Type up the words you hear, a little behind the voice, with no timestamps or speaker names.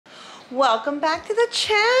Welcome back to the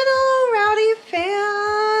channel, Rowdy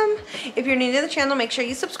fam. If you're new to the channel, make sure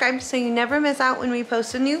you subscribe so you never miss out when we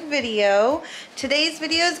post a new video. Today's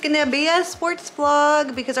video is gonna be a sports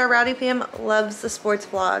vlog because our Rowdy fam loves the sports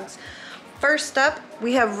vlogs. First up,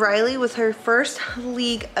 we have Rylee with her first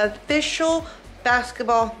league official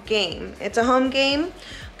basketball game. It's a home game. I'm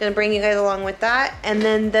gonna bring you guys along with that. And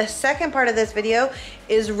then the second part of this video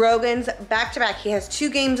is Rogan's back-to-back. He has 2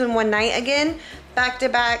 games in one night again,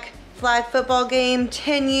 back-to-back flag football game,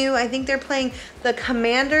 10U. I think they're playing the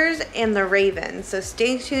Commanders and the Ravens. So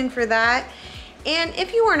stay tuned for that. And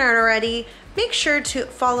if you weren't already, make sure to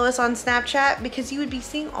follow us on Snapchat because you would be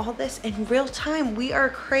seeing all this in real time. We are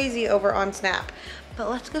crazy over on Snap. But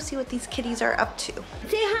let's go see what these kitties are up to.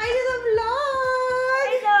 Say hi to the vlog.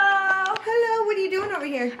 Hello. Hello, what are you doing over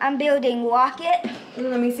here? I'm building Rocket. Ooh,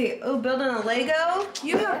 let me see. Oh, building a Lego.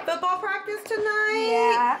 You have football practice tonight?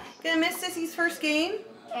 Yeah. Gonna miss Sissy's first game?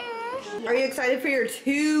 Are you excited for your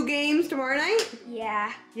 2 games tomorrow night?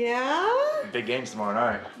 Yeah. Yeah? Big games tomorrow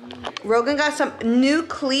night. Rogan got some new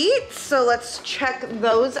cleats, so let's check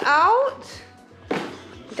those out.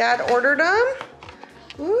 Dad ordered them.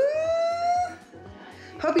 Woo!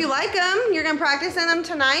 Hope you like them. You're gonna practice in them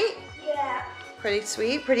tonight? Yeah. Pretty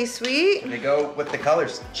sweet, pretty sweet. They go with the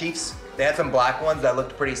colors. Chiefs, they had some black ones that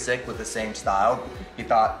looked pretty sick with the same style. He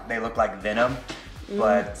thought they looked like Venom,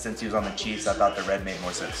 but since he was on the Chiefs, I thought the red made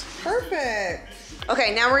more sense. Perfect.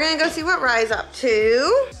 Okay, now we're gonna go see what Rye's up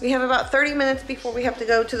to. We have about 30 minutes before we have to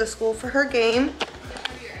go to the school for her game.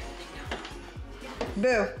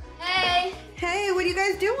 Boo. Hey. Hey, what are you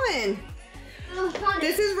guys doing?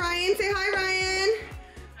 This is Ryan. Say hi, Ryan.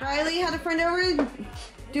 Rylee had a friend over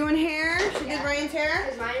doing hair. She did Ryan's hair.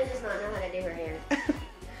 Because Ryan does not know how to do her hair.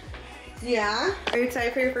 Yeah. Are you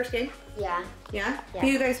excited for your first game? Yeah. Yeah? Yeah. Who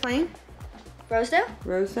are you guys playing? Rosedale?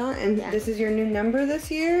 Rosa. And Yeah. this is your new number this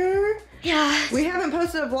year? Yeah. We haven't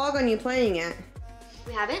posted a vlog on you playing yet.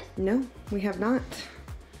 We haven't? No, we have not.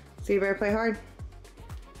 So you better play hard.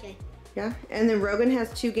 Okay. Yeah? And then Rogan has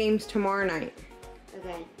 2 games tomorrow night.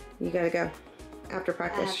 Okay. You gotta go. After I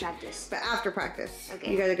practice. have practice. But after practice.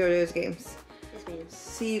 Okay. You gotta go to his games. Yes, ma'am.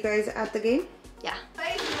 See you guys at the game? Yeah.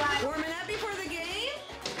 Warming up before the game?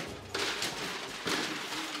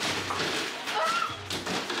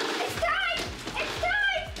 It's time! It's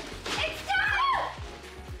time! It's time!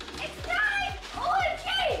 It's time! OMG!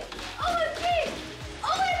 OMG!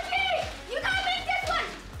 OMG! You gotta make this one!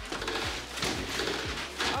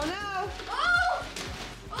 Oh no! Oh!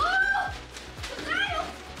 Oh! Kyle!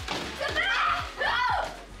 Kyle!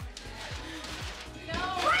 No!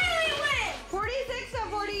 Rylee wins! 46 to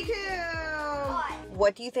 42!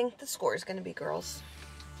 What do you think the score is gonna be, girls?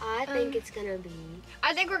 I think it's gonna be...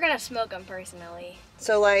 I think we're gonna smoke them personally.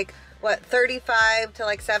 So like, what, 35 to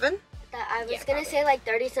like 7? I was Yeah, gonna say like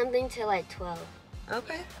 30 something to like 12.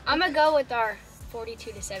 Okay. I'm gonna go with our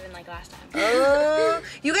 42 to 7 like last time. Oh,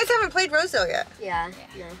 you guys haven't played Rosedale yet. Yeah.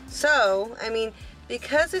 Yeah. No. So, I mean,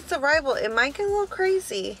 because it's a rival, it might get a little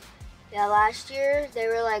crazy. Yeah, last year they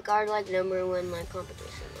were like our like #1 like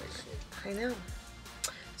competition last year. I know.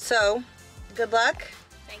 So, good luck.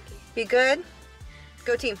 Thank you. Be good.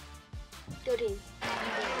 Go team. Go team.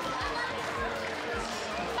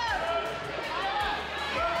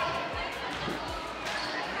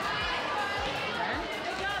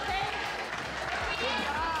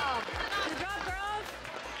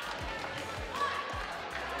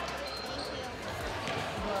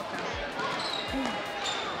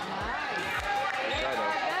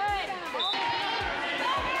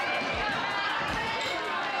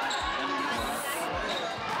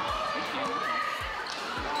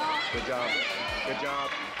 Good job. Good job.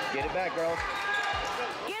 Get it back, girls.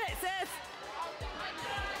 Get it, sis.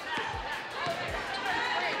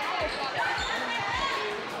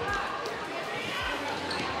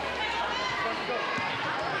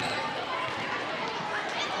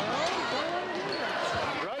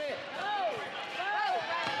 Run it.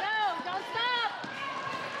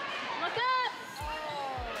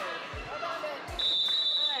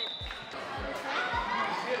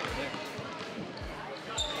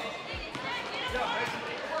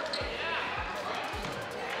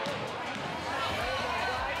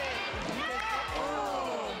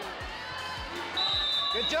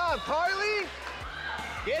 Good job, Carly.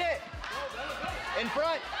 Get it. In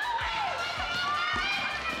front.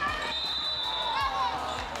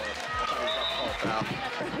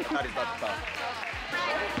 Thought he's about to foul.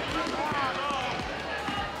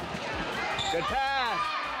 Good pass.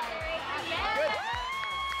 Good.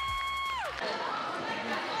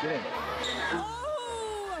 Get in.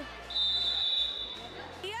 Oh!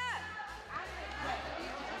 Yeah.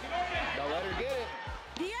 Don't let her get it.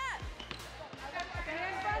 Yeah.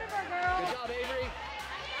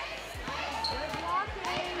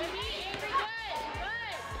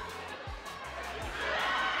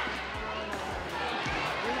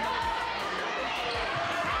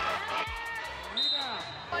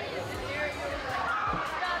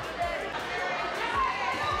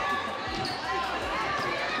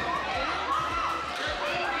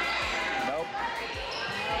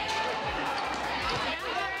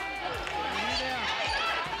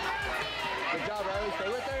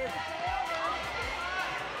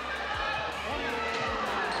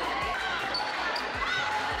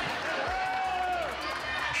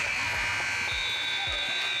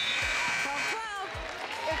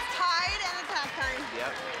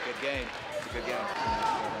 good game. It's a good game.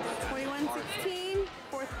 21-16,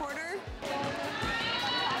 fourth quarter.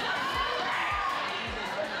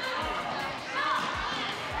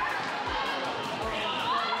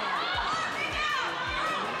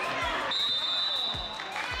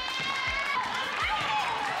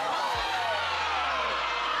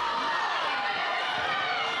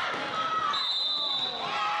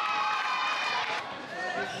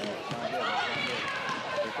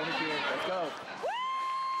 Let's go.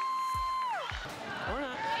 Or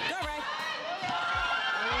not. Go, Ray.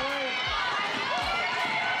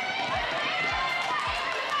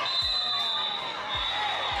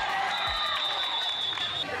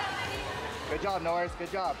 Good job, Norris.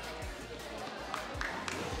 Good job.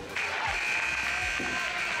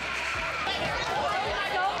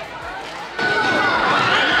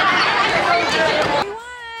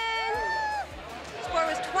 Score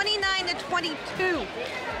was 29-22.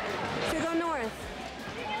 So go north.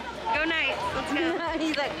 Go night. Let's go.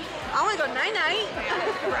 He's like, I want to go night-night.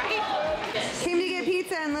 Right? Came to get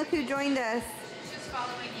pizza and look who joined us. Just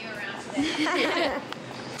following you around.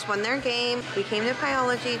 Just won their game. We came to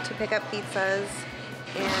Biology to pick up pizzas.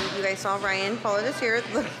 And you guys saw Ryan followed us here.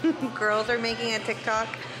 The girls are making a TikTok,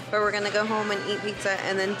 but we're going to go home and eat pizza.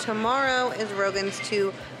 And then tomorrow is Rogan's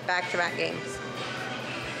 2 back-to-back games.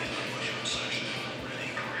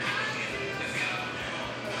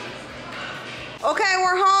 Okay,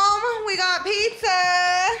 we're home. We got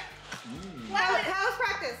pizza. How's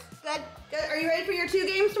practice? Good. Good. Are you ready for your 2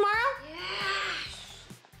 games tomorrow?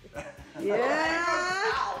 Yeah.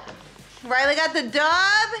 Rylee got the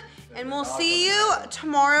dub, and we'll see you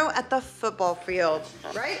tomorrow at the football field.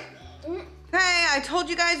 Right? Okay, I told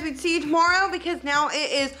you guys we'd see you tomorrow because now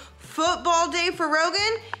it is football day for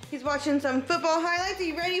Rogan. He's watching some football highlights. Are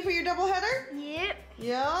you ready for your doubleheader? Yep.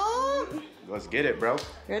 Yep. Let's get it, bro.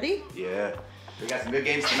 Ready? Yeah. We got some good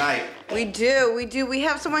games tonight. We do. We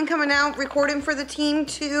have someone coming out recording for the team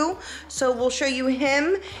too, so we'll show you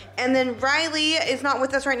him. And then Rylee is not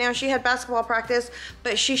with us right now. She had basketball practice,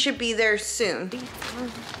 but she should be there soon.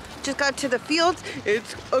 Just got to the field.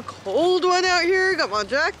 It's a cold one out here. Got my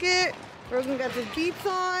jacket. Rogan got his Jeeps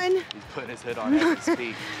on. He's putting his hood on as we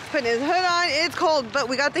speak. Putting his hood on. It's cold, but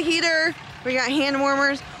we got the heater. We got hand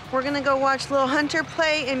warmers. We're gonna go watch Little Hunter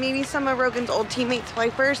play and maybe some of Rogan's old teammates play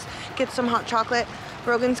first. Get some hot chocolate.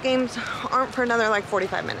 Rogan's games aren't for another like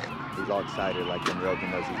 45 minutes. He's all excited like when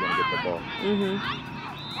Rogan knows he's gonna get the ball. Mm-hmm.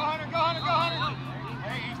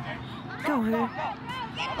 Go, Hunter. Go, Runner!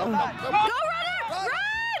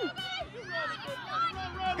 Run!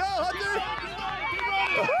 Go, Hunter!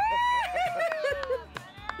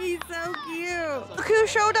 He's so cute. Look who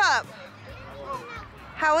showed up.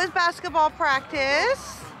 How was basketball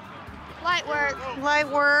practice? Light work. Light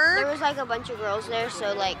work. There was like a bunch of girls there,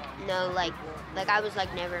 so like no like I was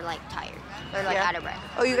like never like tired or like out of breath.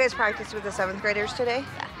 Oh, you guys practiced with the 7th graders today?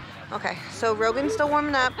 Yeah. Okay, so Rogan's still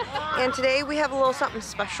warming up, and today we have a little something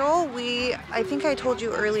special. I think I told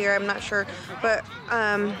you earlier, I'm not sure, but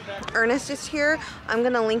Ernest is here. I'm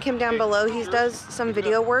gonna link him down below. He does some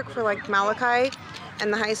video work for like Malachi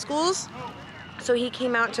and the high schools. So he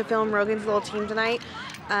came out to film Rogan's little team tonight.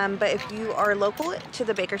 But if you are local to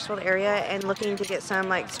the Bakersfield area and looking to get some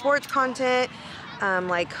like sports content,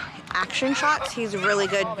 like action shots, he's really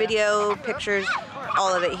good. Video, pictures,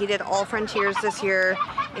 all of it. He did all Frontiers this year,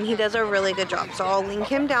 and he does a really good job. So I'll link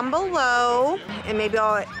him down below, and maybe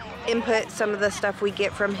I'll input some of the stuff we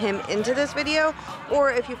get from him into this video.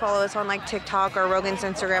 Or if you follow us on like TikTok or Rogan's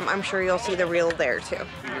Instagram, I'm sure you'll see the reel there too.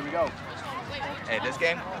 Here we go. Hey, this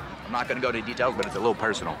game, I'm not gonna go into details, but it's a little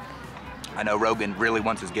personal. I know Rogan really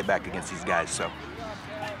wants us to get back against these guys, so.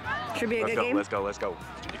 Should be a good game. Let's go. It's gonna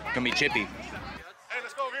be chippy. Hey,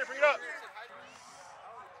 let's go over here, bring it up.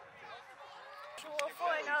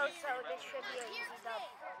 4-0, so this should be an easy dub.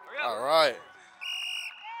 All right.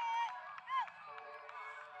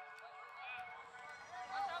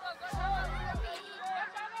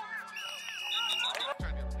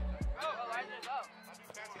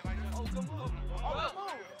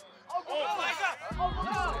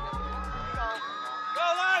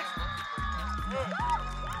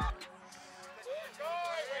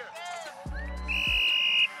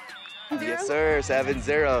 Yes, sir.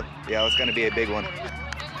 7-0. Yeah, it's gonna be a big one. Let's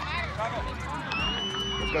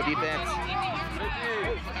go defense.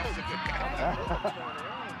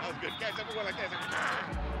 That was good catch. Everyone like that.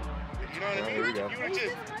 You know what I mean? Here we go. If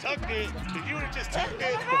you would have just tucked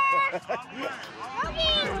it,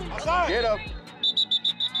 Get him.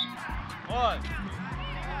 One.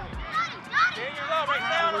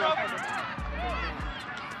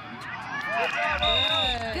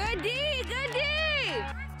 Good D, good D.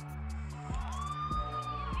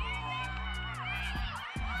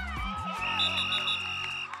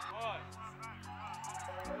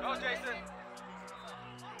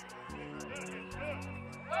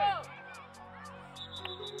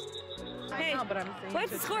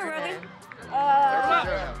 What's the score, Rogan?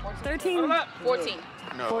 13. 14.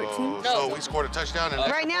 No. 14? So we scored a touchdown.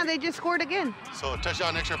 And Right now, they just scored again. So a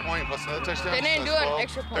touchdown, extra point, plus another touchdown. They didn't do an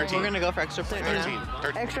extra point. 13. We're gonna go for extra point right 13. now.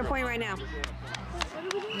 13. Extra point right now.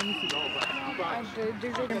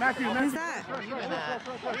 Who's that?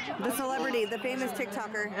 The celebrity, the famous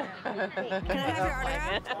TikToker. Can I have your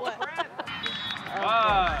autograph?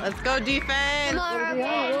 Let's go defense.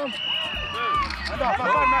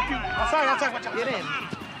 Get in.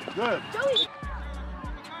 Good.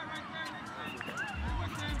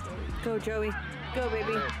 Go, Joey. Go,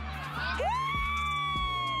 baby.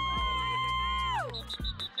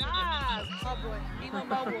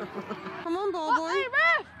 Come on, ball boy. Hey,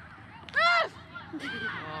 ref! Ref!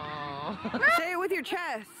 Say it with your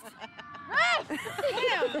chest. Ref!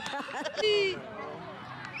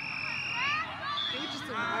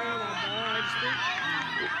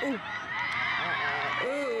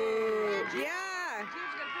 Ooh, yeah.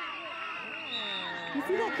 You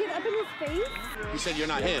see that kid up in his face? You said you're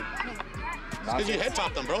not him. Because you head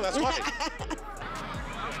topped him, bro. That's why.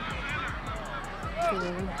 Go,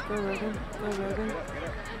 Rogan. Go, Rogan. Go, Rogan.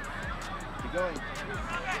 Keep going.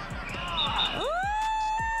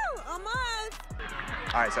 Ooh, almost.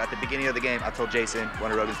 All right, so at the beginning of the game, I told Jason,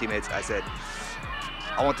 one of Rogan's teammates, I said,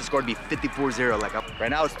 I want the score to be 54-0. Like, right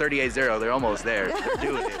now it's 38-0. They're almost there. They're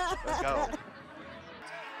doing it. Let's go.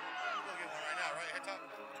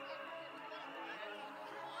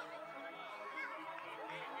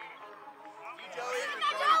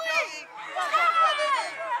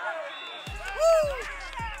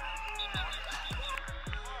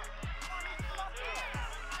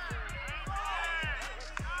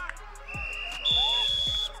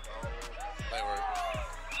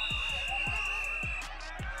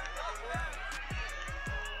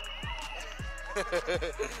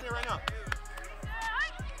 Right now.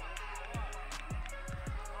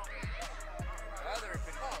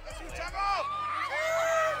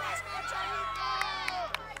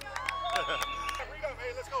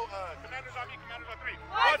 Hey, let's go. Commanders on me, commanders on 3.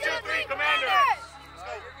 1, 2, 3, commanders! Let's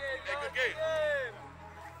go. Hey, good game.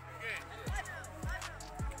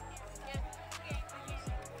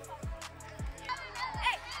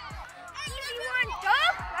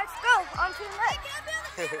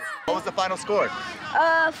 What was the final score?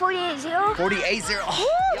 48-0. 48-0. Oh,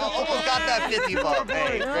 y'all almost got that 50 ball.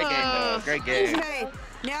 Hey, great game, though. Great game. Okay,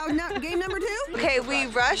 now game number 2. Okay, we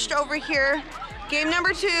rushed over here. Game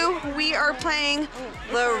number 2, we are playing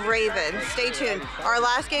the Ravens. Stay tuned. Our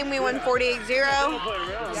last game, we won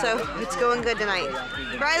 48-0, so it's going good tonight.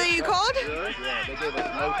 Rylee, you cold?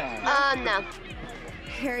 No.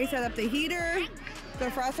 Harry set up the heater. Go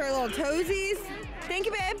frost our little toesies. Thank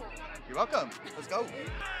you, babe. You're welcome. Let's go.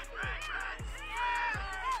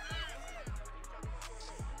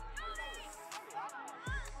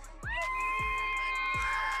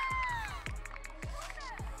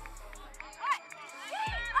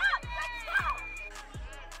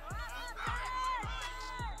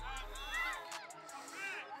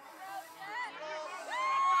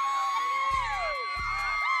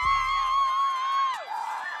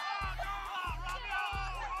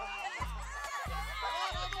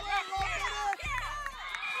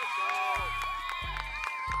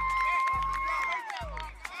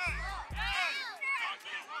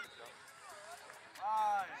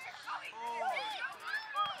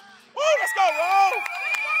 Let's go, Ro!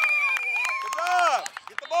 Good job!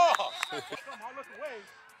 Get the ball! Come on, look away.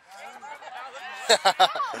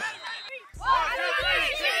 1,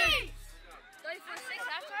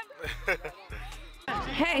 2, 3,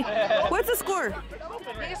 6! Hey, what's the score? I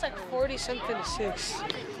think it's like 40-something to 6.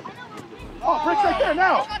 Oh, Bricks right there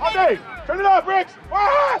now! All day! Turn it on, Bricks!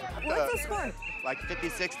 Ah! What's the score? Like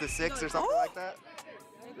 56-6 or something like that.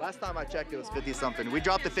 Last time I checked, it was 50-something. We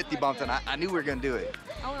dropped the 50 bumps, and I knew we were gonna do it.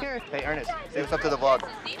 Here. Hey, Ernest, say what's up to the vlog.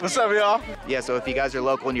 What's up, y'all? Yeah, so if you guys are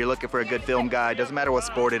local and you're looking for a good film guy, doesn't matter what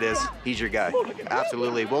sport it is, he's your guy.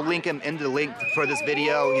 Absolutely. We'll link him in the link for this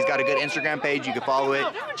video. He's got a good Instagram page. You can follow it.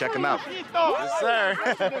 Check him out. Yes, sir.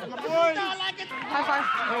 High five.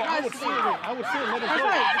 I would sit and let it High go.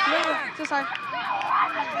 five. Just high.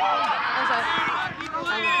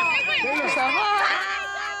 Just high.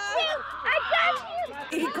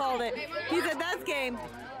 He called it. He said, that's game.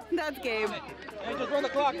 That's game. Hey, just run the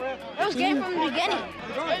clock, man. It was game from the beginning.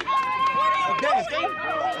 Okay, it's game.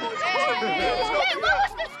 Hey, what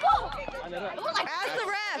was the score? Ask the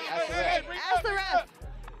ref. Ask the ref.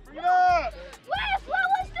 Bring it up. What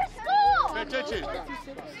was the score? Pay attention.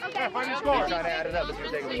 Okay. Find your score. Trying to add it up. It's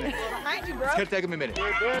gonna take him a minute. It's gonna take him a minute.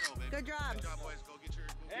 Good job.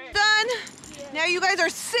 Done. Now you guys are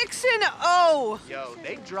 6-0. Yo,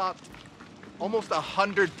 they dropped almost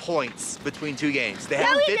 100 points between 2 games. They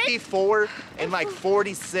had we did. 54 and like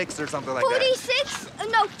 46 or something like 46,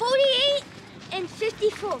 no, 48 and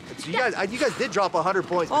 54. that. So you guys did drop 100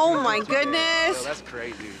 points. Oh between my those 2 games. goodness. So that's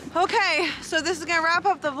crazy. Okay, so this is gonna wrap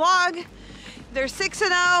up the vlog. They're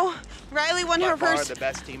 6-0. Rylee won her By far first the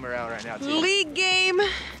best team around right now too. league game.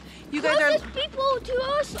 You guys are Closest people to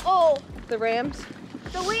us, oh, the Rams.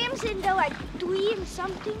 the Rams and the like 3 and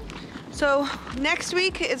something. So next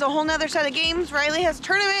week is a whole nother set of games. Rylee has a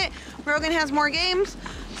tournament, Rogan has more games.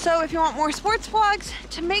 So if you want more sports vlogs,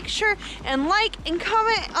 to make sure and like and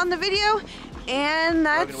comment on the video. And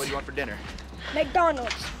that's... Rogan, what do you want for dinner?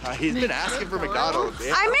 McDonald's. He's been asking for McDonald's.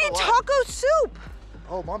 Yeah, I don't made know why. taco soup.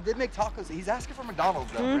 Oh, Mom did make tacos. He's asking for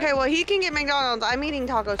McDonald's though. Okay, right? well he can get McDonald's. I'm eating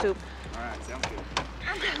taco soup. All right, sounds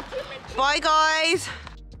good. Bye guys.